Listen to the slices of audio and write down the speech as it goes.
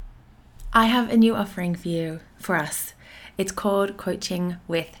I have a new offering for us. It's called Coaching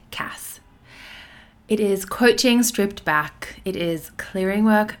with Cass. It is coaching stripped back. It is clearing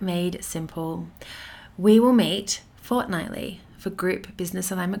work made simple. We will meet fortnightly for group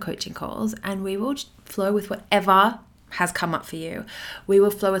business alignment coaching calls, and we will flow with whatever has come up for you. We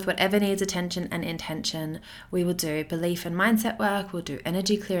will flow with whatever needs attention and intention. We will do belief and mindset work. We'll do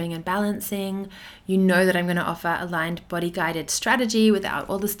energy clearing and balancing. You know that I'm going to offer aligned body guided strategy without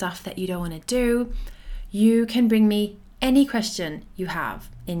all the stuff that you don't want to do. You can bring me any question you have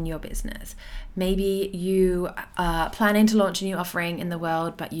in your business. Maybe you are planning to launch a new offering in the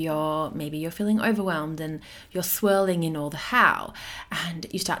world, but maybe you're feeling overwhelmed and you're swirling in all the how, and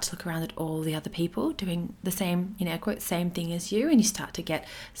you start to look around at all the other people doing the same, in air quotes, same thing as you, and you start to get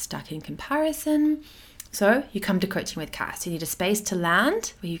stuck in comparison. So you come to Coaching with Cass. You need a space to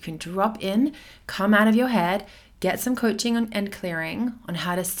land where you can drop in, come out of your head, get some coaching and clearing on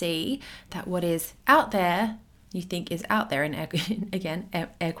how to see that what is out there you think is out there, and again,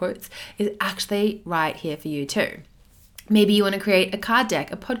 air quotes, is actually right here for you too. Maybe you want to create a card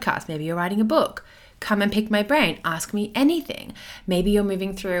deck, a podcast. Maybe you're writing a book. Come and pick my brain. Ask me anything. Maybe you're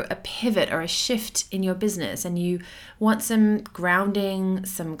moving through a pivot or a shift in your business and you want some grounding,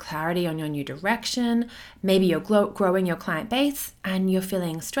 some clarity on your new direction. Maybe you're growing your client base and you're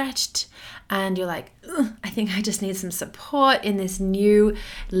feeling stretched and you're like, I think I just need some support in this new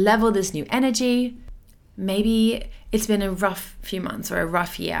level, this new energy. Maybe it's been a rough few months or a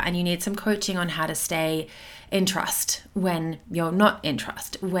rough year and you need some coaching on how to stay in trust when you're not in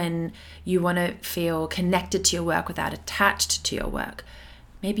trust, when you want to feel connected to your work without attached to your work.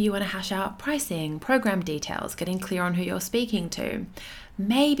 Maybe you want to hash out pricing, program details, getting clear on who you're speaking to.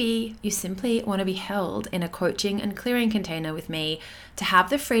 Maybe you simply want to be held in a coaching and clearing container with me to have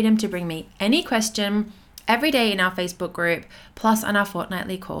the freedom to bring me any question every day in our Facebook group, plus on our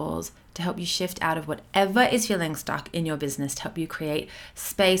fortnightly calls, to help you shift out of whatever is feeling stuck in your business, to help you create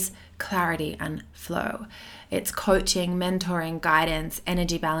space, clarity, and flow. It's coaching, mentoring, guidance,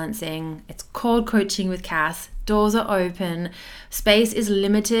 energy balancing. It's called Coaching with Cass. Doors are open. Space is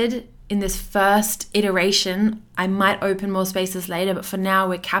limited in this first iteration. I might open more spaces later, but for now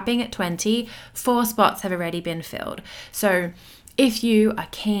we're capping at 20. 4 spots have already been filled. So if you are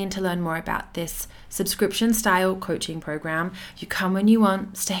keen to learn more about this subscription style coaching program, you come when you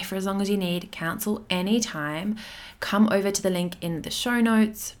want, stay for as long as you need, cancel anytime. Come over to the link in the show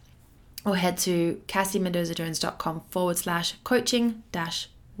notes or head to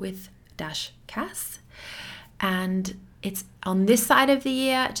cassiemendozajones.com/coaching-with-Cass. And it's on this side of the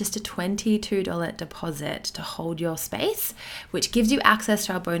year, just a $22 deposit to hold your space, which gives you access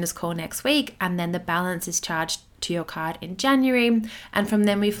to our bonus call next week. And then the balance is charged to your card in January. And from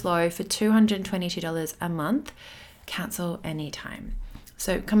then we flow for $222 a month. Cancel anytime.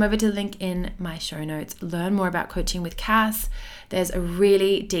 So come over to the link in my show notes, learn more about Coaching with Cass. There's a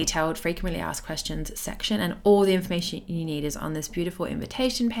really detailed frequently asked questions section, and all the information you need is on this beautiful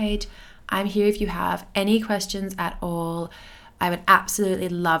invitation page. I'm here if you have any questions at all. I would absolutely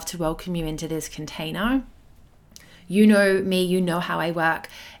love to welcome you into this container. You know me, you know how I work.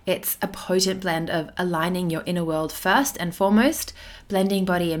 It's a potent blend of aligning your inner world first and foremost, blending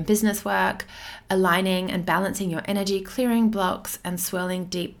body and business work, aligning and balancing your energy, clearing blocks, and swirling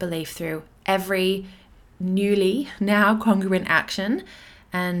deep belief through every now congruent action,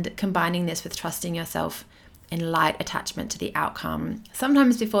 and combining this with trusting yourself in light attachment to the outcome,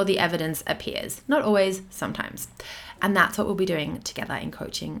 sometimes before the evidence appears. Not always, sometimes. And that's what we'll be doing together in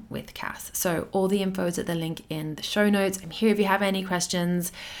Coaching with Cass. So all the info is at the link in the show notes. I'm here if you have any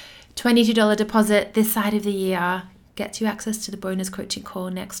questions. $22 deposit this side of the year gets you access to the bonus coaching call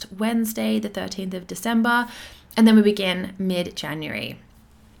next Wednesday, the 13th of December. And then we begin mid-January.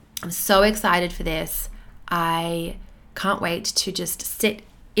 I'm so excited for this. I can't wait to just sit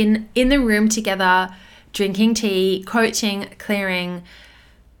in the room together, drinking tea, coaching, clearing,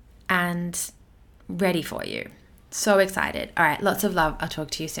 and ready for you. So excited. All right, lots of love. I'll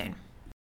talk to you soon.